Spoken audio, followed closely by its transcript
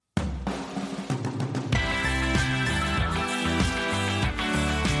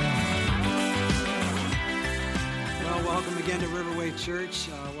to Riverway Church.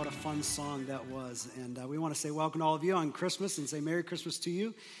 What a fun song that was. And we want to say welcome to all of you on Christmas and say Merry Christmas to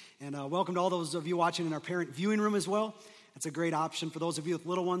you. And welcome to all those of you watching in our parent viewing room as well. It's a great option for those of you with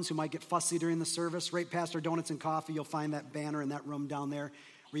little ones who might get fussy during the service. Right past our donuts and coffee, you'll find that banner in that room down there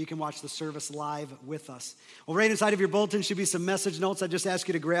where you can watch the service live with us. Well, right inside of your bulletin should be some message notes. I just ask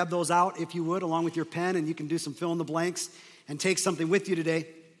you to grab those out if you would, along with your pen, and you can do some fill in the blanks and take something with you today.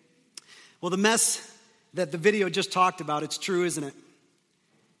 Well, the mess that the video just talked about, it's true, isn't it?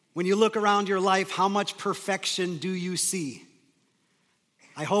 When you look around your life, how much perfection do you see?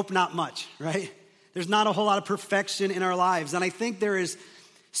 I hope not much, right? There's not a whole lot of perfection in our lives. And I think there is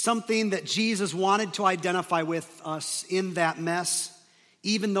something that Jesus wanted to identify with us in that mess,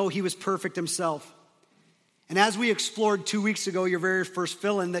 even though he was perfect himself. And as we explored 2 weeks ago, your very first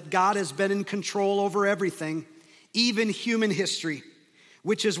fill-in, that God has been in control over everything, even human history,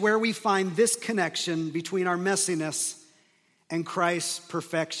 which is where we find this connection between our messiness and Christ's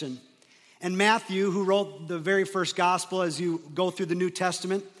perfection. And Matthew, who wrote the very first gospel as you go through the New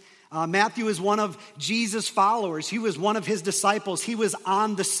Testament, Matthew is one of Jesus' followers. He was one of his disciples. He was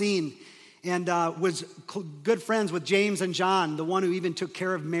on the scene and was good friends with James and John, the one who even took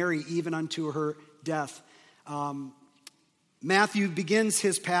care of Mary even unto her death. Matthew begins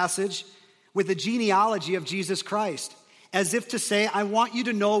his passage with the genealogy of Jesus Christ, as if to say, I want you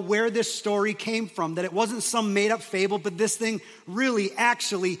to know where this story came from, that it wasn't some made-up fable, but this thing really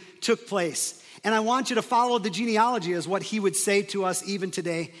actually took place. And I want you to follow the genealogy is what he would say to us even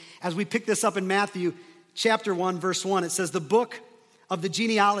today. As we pick this up in Matthew chapter 1, verse 1, it says, the book of the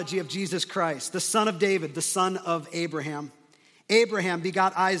genealogy of Jesus Christ, the son of David, the son of Abraham. Abraham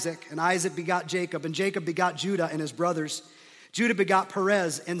begot Isaac, and Isaac begot Jacob, and Jacob begot Judah and his brothers. Judah begot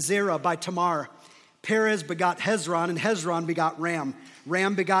Perez and Zerah by Tamar. Perez begot Hezron, and Hezron begot Ram.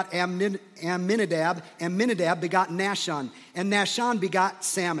 Ram begot Amminadab, Amminadab begot Nahshon, and Nahshon begot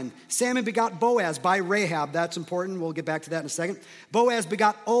Salmon. Salmon begot Boaz by Rahab. That's important. We'll get back to that in a second. Boaz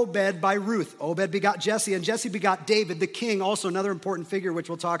begot Obed by Ruth. Obed begot Jesse, and Jesse begot David the king, also another important figure, which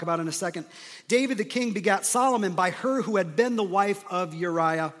we'll talk about in a second. David the king begot Solomon by her who had been the wife of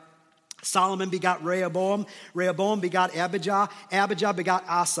Uriah. Solomon begot Rehoboam. Rehoboam begot Abijah. Abijah begot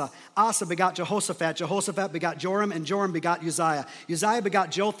Asa. Asa begot Jehoshaphat. Jehoshaphat begot Joram, and Joram begot Uzziah. Uzziah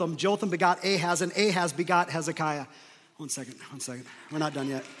begot Jotham. Jotham begot Ahaz, and Ahaz begot Hezekiah. One second. We're not done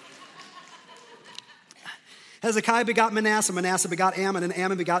yet. Hezekiah begot Manasseh. Manasseh begot Ammon, and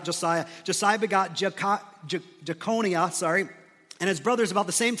Ammon begot Josiah. Josiah begot Jeconiah, and his brothers, about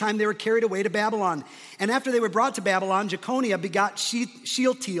the same time, they were carried away to Babylon. And after they were brought to Babylon, Jeconiah begot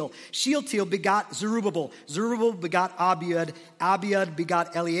Shealtiel. Shealtiel begot Zerubbabel. Zerubbabel begot Abiud. Abiud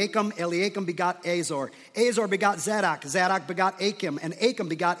begot Eliakim. Eliakim begot Azor. Azor begot Zadok. Zadok begot Achim. And Achim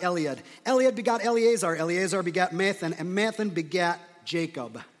begot Eliud. Eliud begot Eleazar. Eleazar begot Mathan. And Mathan begat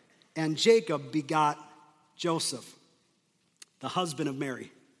Jacob. And Jacob begot Joseph, the husband of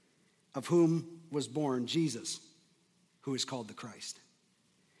Mary, of whom was born Jesus, who is called the Christ.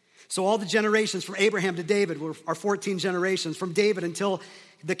 So all the generations from Abraham to David are 14 generations. From David until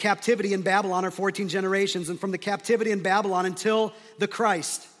the captivity in Babylon are 14 generations. And from the captivity in Babylon until the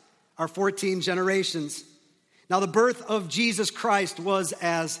Christ are 14 generations. Now the birth of Jesus Christ was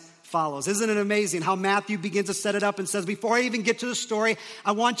as follows. Isn't it amazing how Matthew begins to set it up and says, before I even get to the story,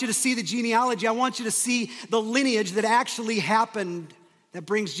 I want you to see the genealogy. I want you to see the lineage that actually happened that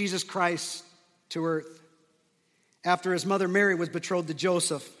brings Jesus Christ to earth. After his mother Mary was betrothed to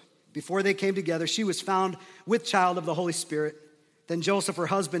Joseph, before they came together, she was found with child of the Holy Spirit. Then Joseph, her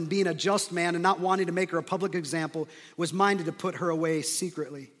husband, being a just man and not wanting to make her a public example, was minded to put her away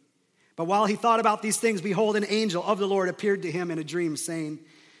secretly. But while he thought about these things, behold, an angel of the Lord appeared to him in a dream, saying,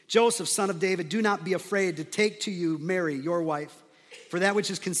 Joseph, son of David, do not be afraid to take to you Mary, your wife, for that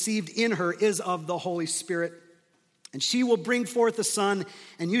which is conceived in her is of the Holy Spirit. And she will bring forth a son,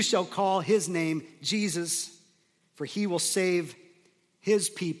 and you shall call his name Jesus, for he will save his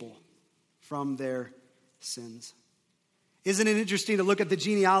people from their sins. Isn't it interesting to look at the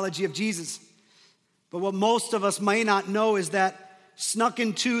genealogy of Jesus? But what most of us may not know is that snuck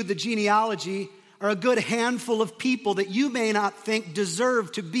into the genealogy are a good handful of people that you may not think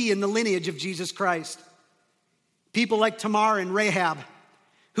deserve to be in the lineage of Jesus Christ. People like Tamar and Rahab,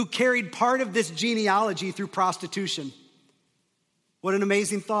 who carried part of this genealogy through prostitution. What an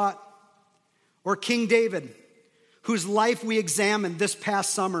amazing thought. Or King David, whose life we examined this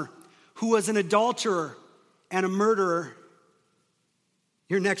past summer, who was an adulterer and a murderer.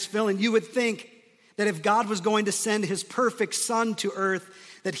 Your next fill-in, you would think that if God was going to send his perfect son to earth,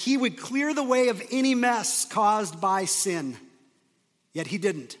 that he would clear the way of any mess caused by sin. Yet he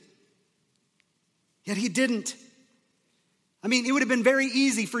didn't. I mean, it would have been very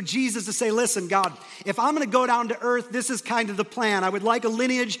easy for Jesus to say, listen, God, if I'm going to go down to earth, this is kind of the plan. I would like a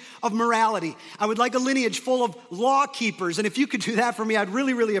lineage of morality. I would like a lineage full of law keepers. And if you could do that for me, I'd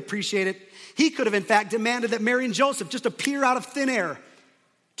really, really appreciate it. He could have, in fact, demanded that Mary and Joseph just appear out of thin air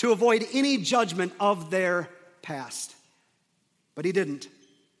to avoid any judgment of their past. But he didn't.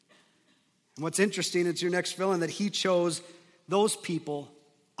 And what's interesting, it's your next fill-in, that he chose those people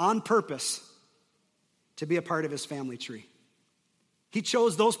on purpose to be a part of his family tree. He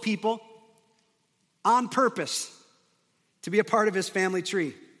chose those people on purpose to be a part of his family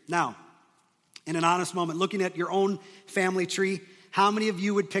tree. Now, in an honest moment, looking at your own family tree, how many of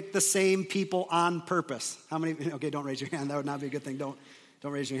you would pick the same people on purpose? How many? Okay, don't raise your hand. That would not be a good thing. Don't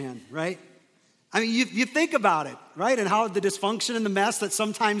raise your hand, right? I mean, you think about it, right? And how the dysfunction and the mess that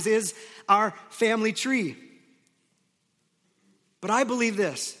sometimes is our family tree. But I believe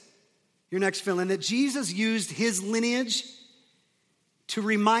this, your next fill-in, that Jesus used his lineage to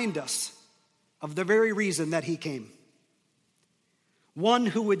remind us of the very reason that he came. One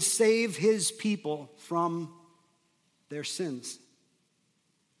who would save his people from their sins.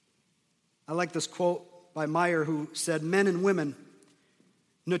 I like this quote by Meyer, who said, men and women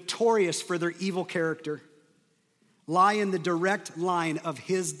notorious for their evil character lie in the direct line of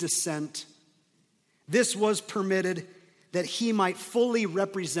his descent. This was permitted that he might fully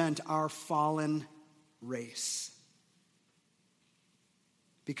represent our fallen race.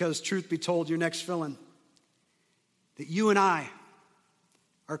 Because truth be told, your next fill-in, that you and I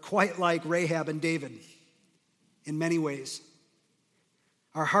are quite like Rahab and David in many ways.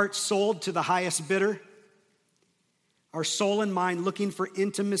 Our hearts sold to the highest bidder, our soul and mind looking for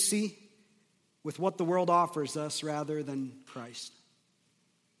intimacy with what the world offers us rather than Christ.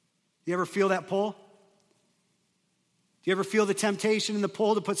 Do you ever feel that pull? Do you ever feel the temptation and the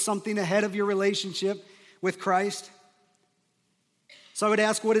pull to put something ahead of your relationship with Christ? So I would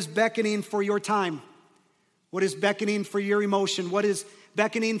ask, what is beckoning for your time? What is beckoning for your emotion? What is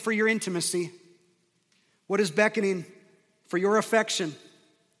beckoning for your intimacy? What is beckoning for your affection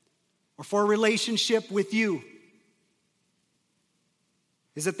or for a relationship with you?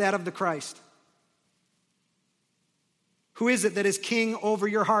 Is it that of the Christ? Who is it that is king over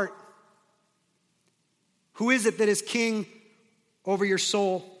your heart? Who is it that is king over your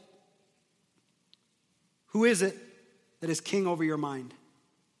soul? Who is it that is king over your mind?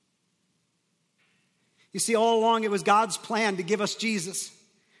 You see, all along it was God's plan to give us Jesus,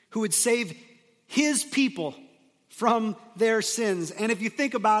 who would save his people from their sins. And if you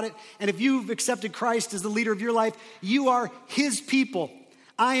think about it, and if you've accepted Christ as the leader of your life, you are his people.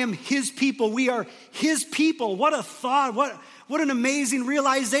 I am his people. We are his people. What a thought. What an amazing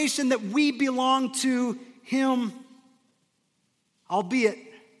realization that we belong to him. Albeit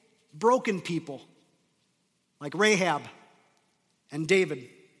broken people like Rahab and David.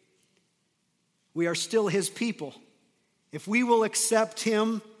 We are still his people if we will accept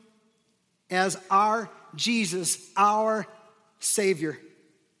him as our Jesus, our Savior.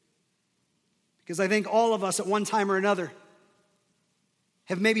 Because I think all of us at one time or another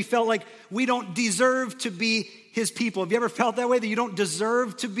have maybe felt like we don't deserve to be his people. Have you ever felt that way, that you don't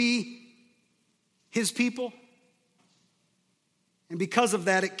deserve to be his people? And because of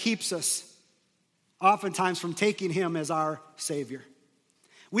that, it keeps us oftentimes from taking him as our Savior.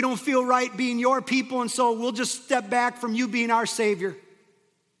 We don't feel right being your people, and so we'll just step back from you being our Savior.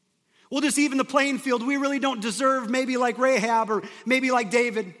 We'll just even the playing field. We really don't deserve, maybe like Rahab or maybe like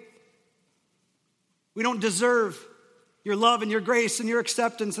David. We don't deserve your love and your grace and your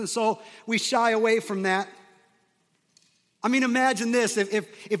acceptance, and so we shy away from that. I mean, imagine this.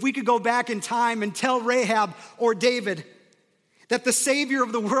 If we could go back in time and tell Rahab or David that the Savior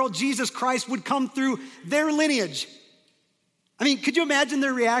of the world, Jesus Christ, would come through their lineage. I mean, could you imagine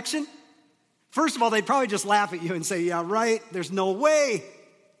their reaction? First of all, they'd probably just laugh at you and say, yeah, right, there's no way.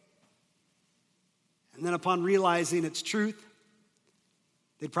 And then upon realizing its truth,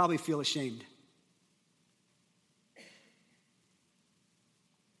 they'd probably feel ashamed.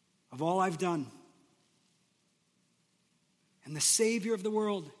 Of all I've done. And the Savior of the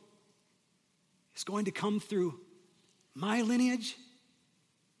world is going to come through my lineage.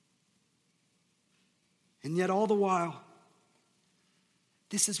 And yet all the while,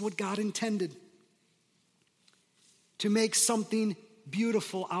 this is what God intended. To make something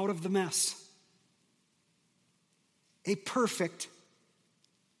beautiful out of the mess. A perfect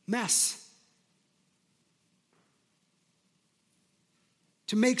mess.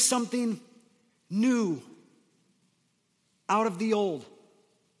 To make something new out of the old.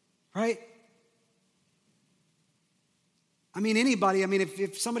 Right? I mean, anybody,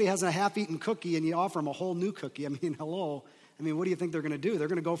 if somebody has a half-eaten cookie and you offer them a whole new cookie, hello. I mean, what do you think they're going to do? They're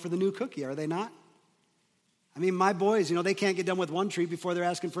going to go for the new cookie, are they not? I mean, my boys, they can't get done with one treat before they're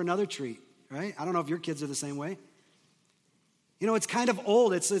asking for another treat, right? I don't know if your kids are the same way. It's kind of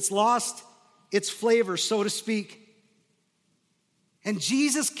old. It's lost its flavor, so to speak. And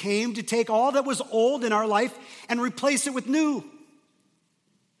Jesus came to take all that was old in our life and replace it with new.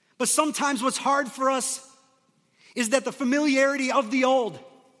 But sometimes what's hard for us is that the familiarity of the old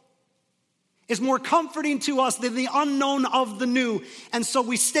is more comforting to us than the unknown of the new. And so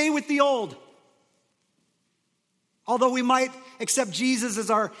we stay with the old. Although we might accept Jesus as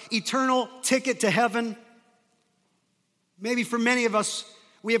our eternal ticket to heaven, maybe for many of us,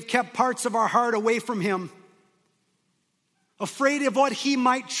 we have kept parts of our heart away from him, afraid of what he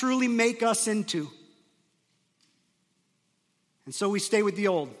might truly make us into. And so we stay with the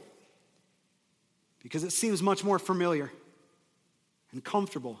old because it seems much more familiar and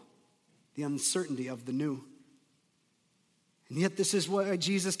comfortable, the uncertainty of the new. And yet this is why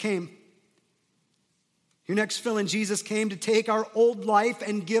Jesus came. Your next fill-in, Jesus came to take our old life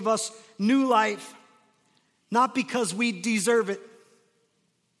and give us new life. Not because we deserve it,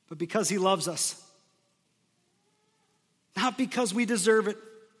 but because he loves us. Not because we deserve it,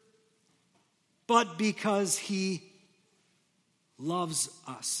 but because he loves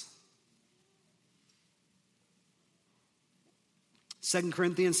us. 2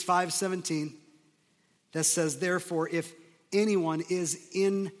 Corinthians 5:17, that says, therefore, if anyone is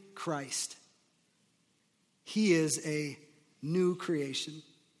in Christ, he is a new creation.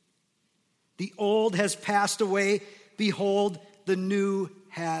 The old has passed away. Behold, the new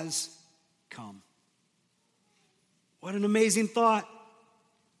has come. What an amazing thought.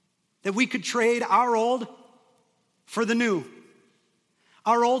 That we could trade our old for the new.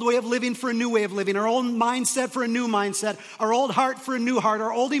 Our old way of living for a new way of living. Our old mindset for a new mindset. Our old heart for a new heart.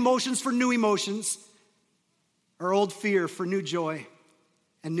 Our old emotions for new emotions. Our old fear for new joy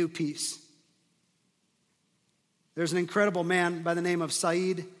and new peace. There's an incredible man by the name of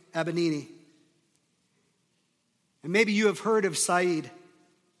Said Abedini. And maybe you have heard of Said.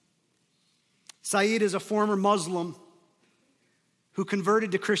 Said is a former Muslim who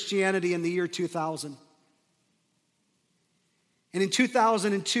converted to Christianity in the year 2000. And in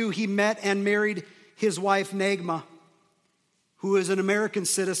 2002, he met and married his wife, Nagma, who is an American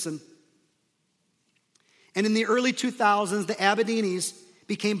citizen. And in the early 2000s, the Abedinis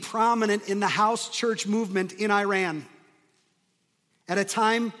became prominent in the house church movement in Iran at a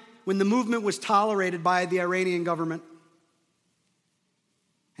time when the movement was tolerated by the Iranian government.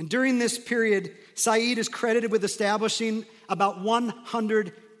 And during this period, Said is credited with establishing about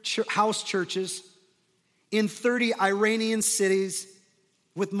 100 house churches in 30 Iranian cities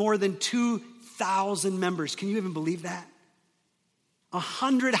with more than 2,000 members. Can you even believe that?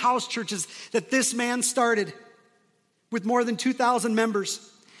 100 house churches that this man started with more than 2,000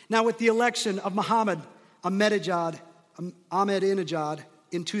 members. Now, with the election of Mohammed Ahmadinejad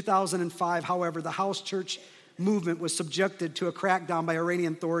in 2005, however, the house church movement was subjected to a crackdown by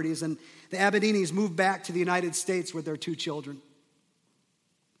Iranian authorities, and the Abedinis moved back to the United States with their 2 children.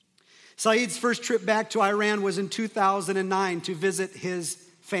 Said's first trip back to Iran was in 2009 to visit his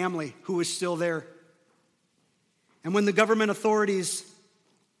family, who was still there. And when the government authorities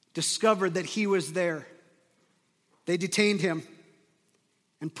discovered that he was there, they detained him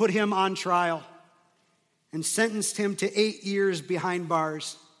and put him on trial and sentenced him to 8 years behind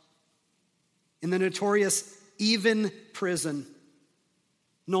bars in the notorious Evin prison,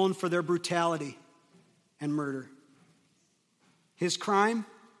 known for their brutality and murder. His crime?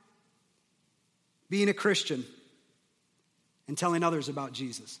 Being a Christian and telling others about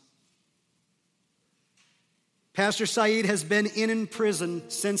Jesus. Pastor Said has been in prison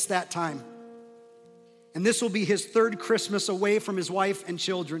since that time. And this will be his 3rd Christmas away from his wife and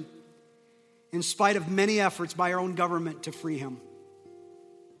children, in spite of many efforts by our own government to free him.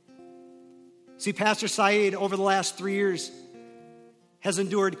 See, Pastor Said, over the last 3 years, has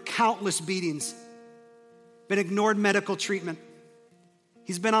endured countless beatings, been ignored medical treatment.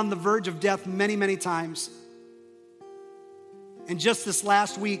 He's been on the verge of death many, many times. And just this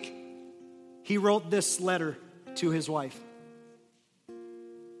last week, he wrote this letter to his wife.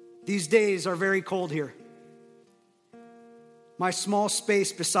 These days are very cold here. My small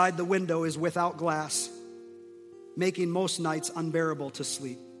space beside the window is without glass, making most nights unbearable to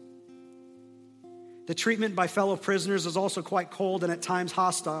sleep. The treatment by fellow prisoners is also quite cold and at times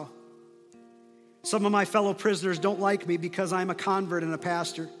hostile. Some of my fellow prisoners don't like me because I'm a convert and a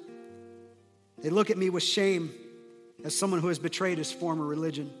pastor. They look at me with shame as someone who has betrayed his former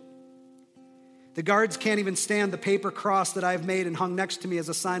religion. The guards can't even stand the paper cross that I've made and hung next to me as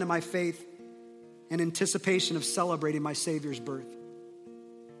a sign of my faith in anticipation of celebrating my Savior's birth.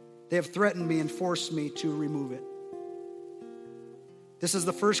 They have threatened me and forced me to remove it. This is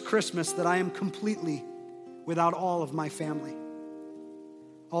the first Christmas that I am completely without all of my family.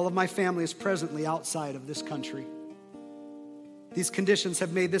 All of my family is presently outside of this country. These conditions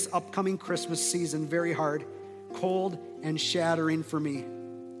have made this upcoming Christmas season very hard, cold, and shattering for me.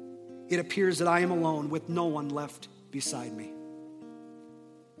 It appears that I am alone with no one left beside me.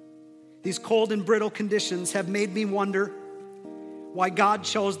 These cold and brittle conditions have made me wonder why God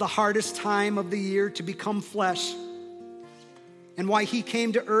chose the hardest time of the year to become flesh, and why he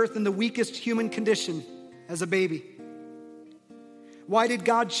came to earth in the weakest human condition as a baby. Why did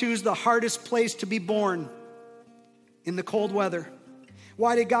God choose the hardest place to be born in the cold weather?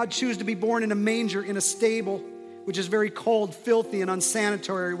 Why did God choose to be born in a manger in a stable, which is very cold, filthy, and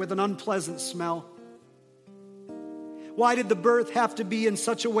unsanitary with an unpleasant smell? Why did the birth have to be in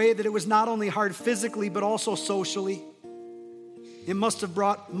such a way that it was not only hard physically, but also socially? It must have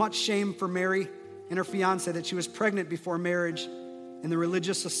brought much shame for Mary and her fiance that she was pregnant before marriage in the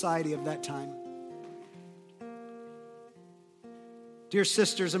religious society of that time. Dear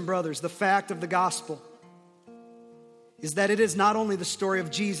sisters and brothers, the fact of the gospel is that it is not only the story of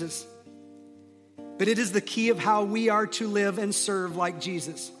Jesus, but it is the key of how we are to live and serve like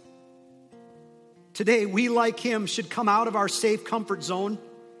Jesus. Today, we, like him, should come out of our safe comfort zone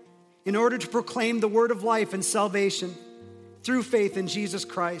in order to proclaim the word of life and salvation through faith in Jesus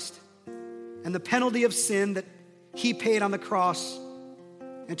Christ and the penalty of sin that he paid on the cross,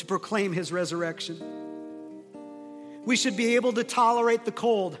 and to proclaim his resurrection. We should be able to tolerate the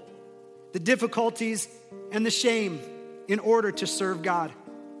cold, the difficulties, and the shame in order to serve God.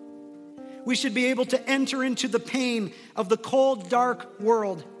 We should be able to enter into the pain of the cold, dark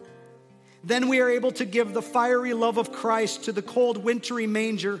world. Then we are able to give the fiery love of Christ to the cold, wintry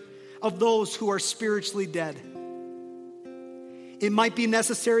manger of those who are spiritually dead. It might be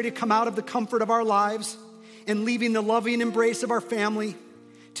necessary to come out of the comfort of our lives and leaving the loving embrace of our family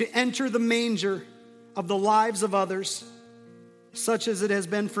to enter the manger of the lives of others, such as it has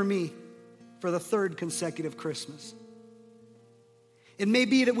been for me for the third consecutive Christmas. It may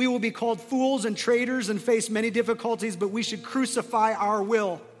be that we will be called fools and traitors and face many difficulties, but we should crucify our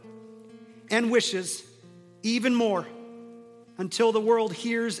will and wishes even more until the world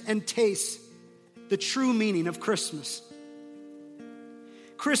hears and tastes the true meaning of Christmas.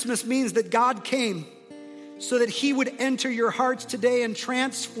 Christmas means that God came so that he would enter your hearts today and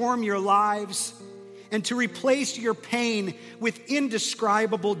transform your lives and to replace your pain with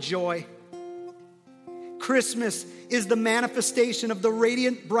indescribable joy. Christmas is the manifestation of the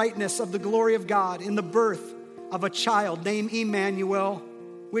radiant brightness of the glory of God in the birth of a child named Emmanuel,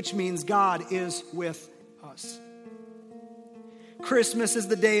 which means God is with us. Christmas is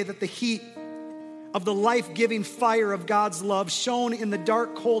the day that the heat of the life-giving fire of God's love shone in the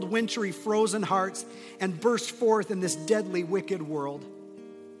dark, cold, wintry, frozen hearts and burst forth in this deadly, wicked world.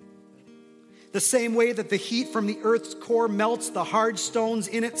 The same way that the heat from the earth's core melts the hard stones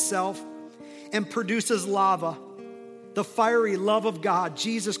in itself and produces lava, the fiery love of God,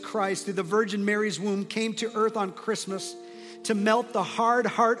 Jesus Christ, through the Virgin Mary's womb, came to earth on Christmas to melt the hard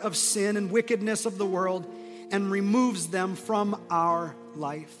heart of sin and wickedness of the world and removes them from our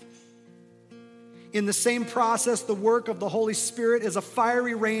life. In the same process, the work of the Holy Spirit is a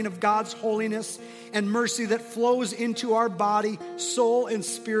fiery rain of God's holiness and mercy that flows into our body, soul, and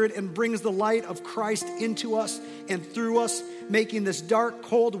spirit and brings the light of Christ into us and through us, making this dark,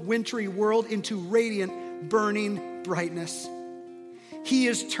 cold, wintry world into radiant, burning brightness. He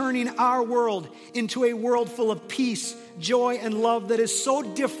is turning our world into a world full of peace, joy, and love that is so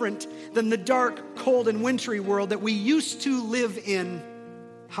different than the dark, cold, and wintry world that we used to live in.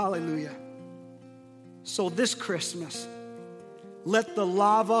 Hallelujah. So this Christmas, let the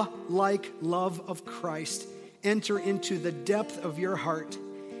lava-like love of Christ enter into the depth of your heart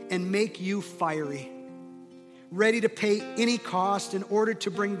and make you fiery, ready to pay any cost in order to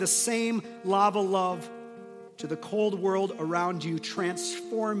bring the same lava love to the cold world around you,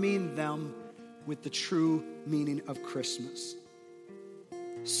 transforming them with the true meaning of Christmas.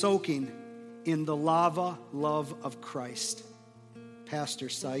 Soaking in the lava love of Christ. Pastor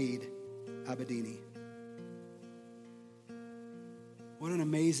Saeed Abedini. What an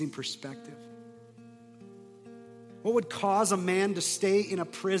amazing perspective. What would cause a man to stay in a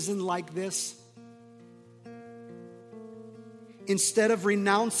prison like this? Instead of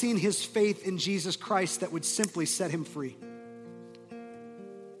renouncing his faith in Jesus Christ that would simply set him free.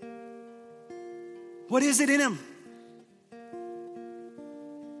 What is it in him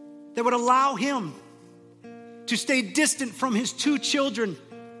that would allow him to stay distant from his two children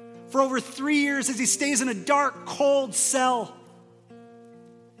for over 3 years as he stays in a dark, cold cell,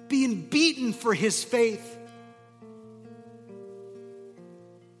 being beaten for his faith.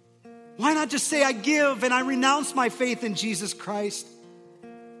 Why not just say, I give and I renounce my faith in Jesus Christ?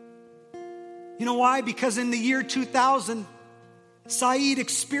 You know why? Because in the year 2000, Saeed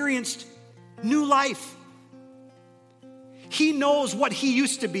experienced new life. He knows what he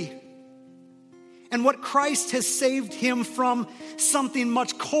used to be and what Christ has saved him from, something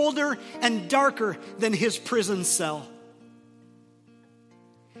much colder and darker than his prison cell.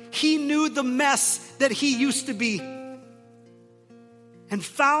 He knew the mess that he used to be and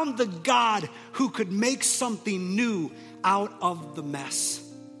found the God who could make something new out of the mess.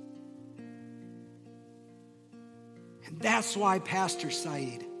 And that's why Pastor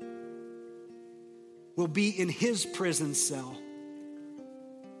Saeed will be in his prison cell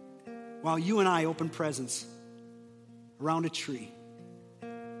while you and I open presents around a tree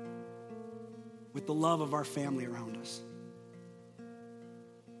with the love of our family around us.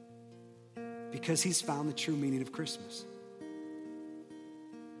 Because he's found the true meaning of Christmas.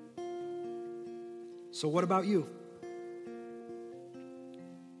 So what about you?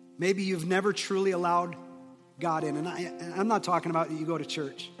 Maybe you've never truly allowed God in. And I'm not talking about that you go to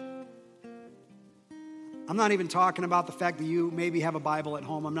church. I'm not even talking about the fact that you maybe have a Bible at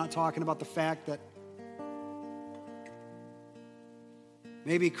home. I'm not talking about the fact that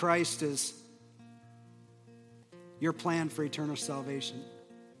maybe Christ is your plan for eternal salvation.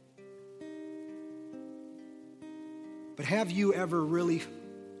 But have you ever really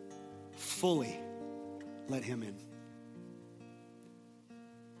fully let him in?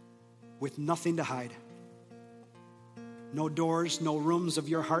 With nothing to hide. No doors, no rooms of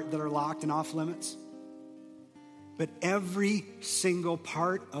your heart that are locked and off limits. But every single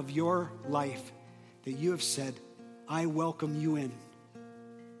part of your life that you have said, I welcome you in.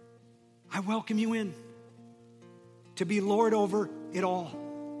 I welcome you in to be Lord over it all.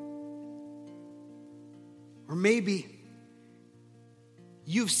 Or maybe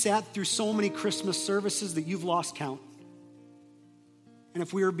you've sat through so many Christmas services that you've lost count. And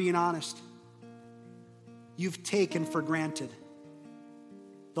if we were being honest, you've taken for granted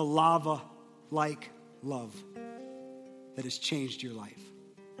the lava-like love that has changed your life.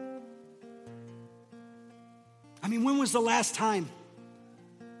 I mean, when was the last time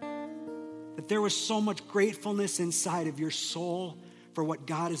that there was so much gratefulness inside of your soul for what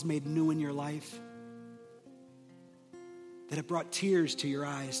God has made new in your life, that it brought tears to your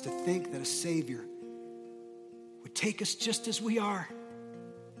eyes to think that a Savior would take us just as we are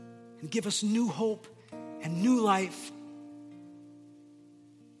and give us new hope and new life?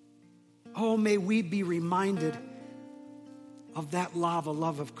 Oh, may we be reminded of that lava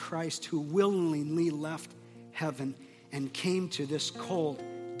love of Christ, who willingly left heaven and came to this cold,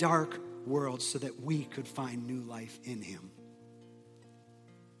 dark world so that we could find new life in him.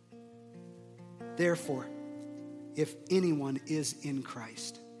 Therefore, if anyone is in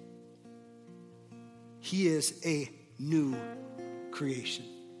Christ, he is a new creation.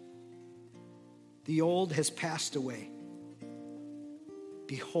 The old has passed away.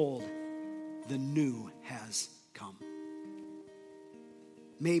 Behold, the new has come.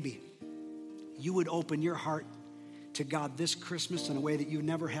 Maybe you would open your heart to God this Christmas in a way that you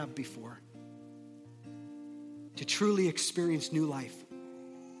never have before, to truly experience new life.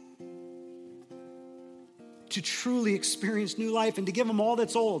 To truly experience new life and to give him all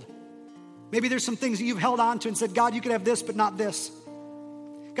that's old. Maybe there's some things that you've held on to and said, God, you could have this, but not this.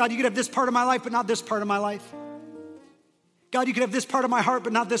 God, you could have this part of my life, but not this part of my life. God, you could have this part of my heart,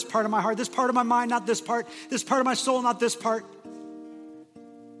 but not this part of my heart. This part of my mind, not this part. This part of my soul, not this part.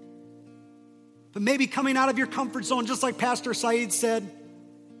 But maybe coming out of your comfort zone, just like Pastor Saeed said,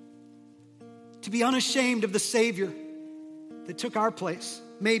 to be unashamed of the Savior that took our place.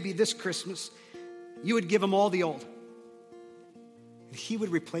 Maybe this Christmas, you would give him all the old. And he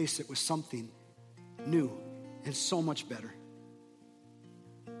would replace it with something new and so much better.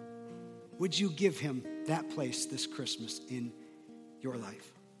 Would you give him that place this Christmas in your life?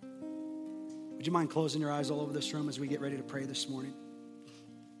 Would you mind closing your eyes all over this room as we get ready to pray this morning?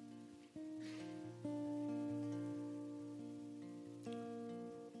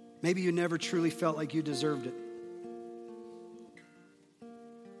 Maybe you never truly felt like you deserved it.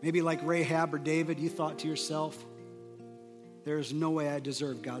 Maybe like Rahab or David, you thought to yourself, there is no way I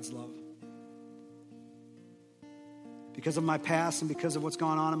deserve God's love. Because of my past and because of what's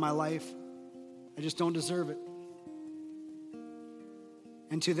gone on in my life, I just don't deserve it.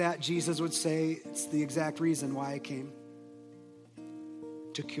 And to that, Jesus would say, it's the exact reason why I came.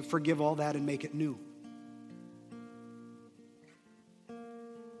 To forgive all that and make it new.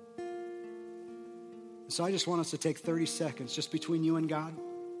 So I just want us to take 30 seconds just between you and God.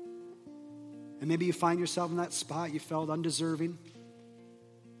 And maybe you find yourself in that spot. You felt undeserving.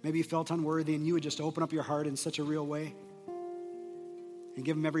 Maybe you felt unworthy, and you would just open up your heart in such a real way and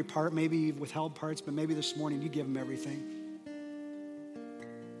give him every part. Maybe you've withheld parts, but maybe this morning you give him everything.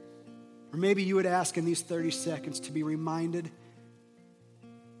 Or maybe you would ask in these 30 seconds to be reminded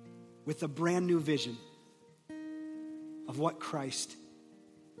with a brand new vision of what Christ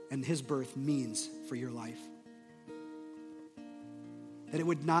and his birth means for your life. That it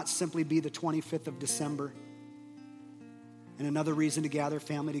would not simply be the 25th of December and another reason to gather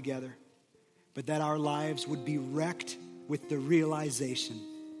family together, but that our lives would be wrecked with the realization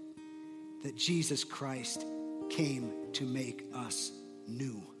that Jesus Christ came to make us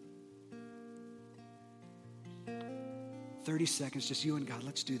new. 30 seconds, just you and God.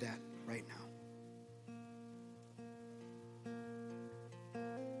 Let's do that right now.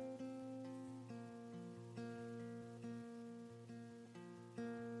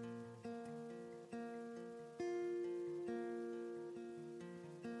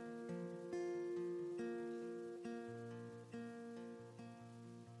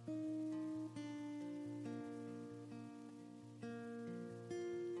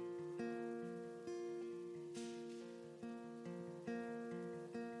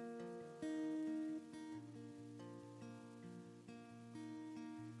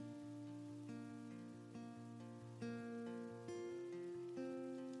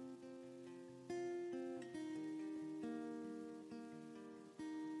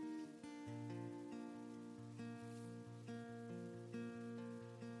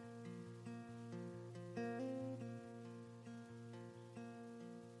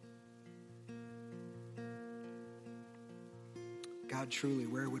 God, truly,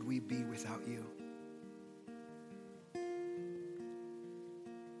 where would we be without you?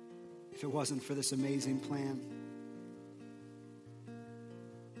 If it wasn't for this amazing plan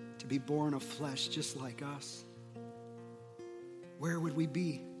to be born of flesh just like us, where would we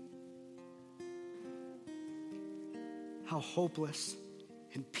be? How hopeless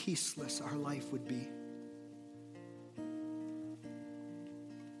and peaceless our life would be.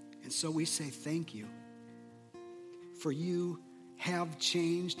 And so we say thank you, for you have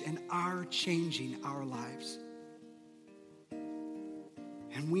changed and are changing our lives.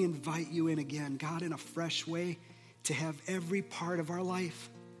 And we invite you in again, God, in a fresh way, to have every part of our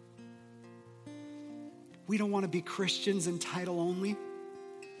life. We don't want to be Christians in title only,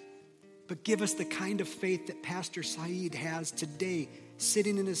 but give us the kind of faith that Pastor Saeed has today,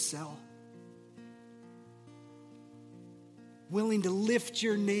 sitting in his cell, willing to lift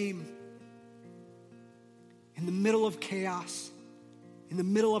your name in the middle of chaos, in the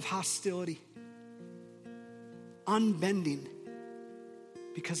middle of hostility, unbending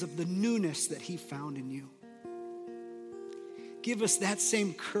because of the newness that he found in you. Give us that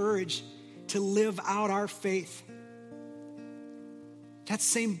same courage to live out our faith, that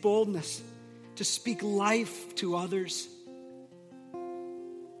same boldness to speak life to others.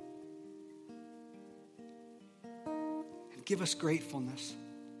 And give us gratefulness.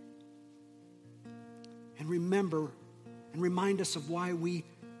 And remember and remind us of why we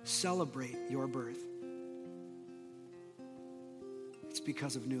celebrate your birth. It's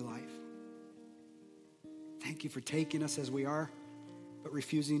because of new life. Thank you for taking us as we are, but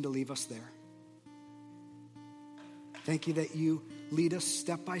refusing to leave us there. Thank you that you lead us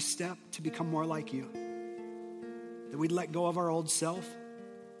step by step to become more like you. That we'd let go of our old self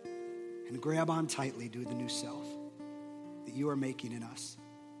and grab on tightly to the new self that you are making in us.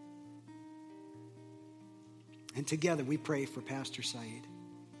 And together we pray for Pastor Saeed.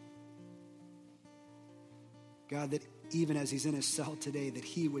 God, that even as he's in his cell today, that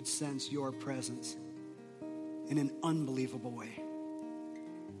he would sense your presence in an unbelievable way.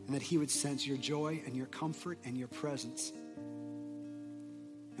 And that he would sense your joy and your comfort and your presence.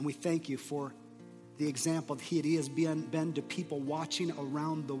 And we thank you for the example that he has been to people watching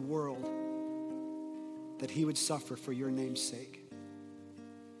around the world, that he would suffer for your name's sake.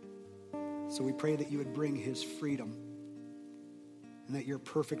 So we pray that you would bring his freedom and that your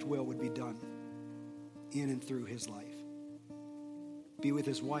perfect will would be done in and through his life. Be with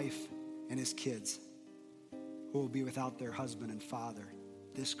his wife and his kids, who will be without their husband and father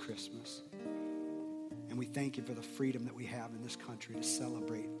this Christmas. And we thank you for the freedom that we have in this country to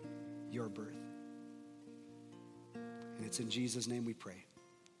celebrate your birth. And it's in Jesus' name we pray.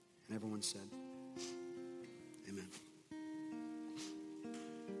 And everyone said, amen.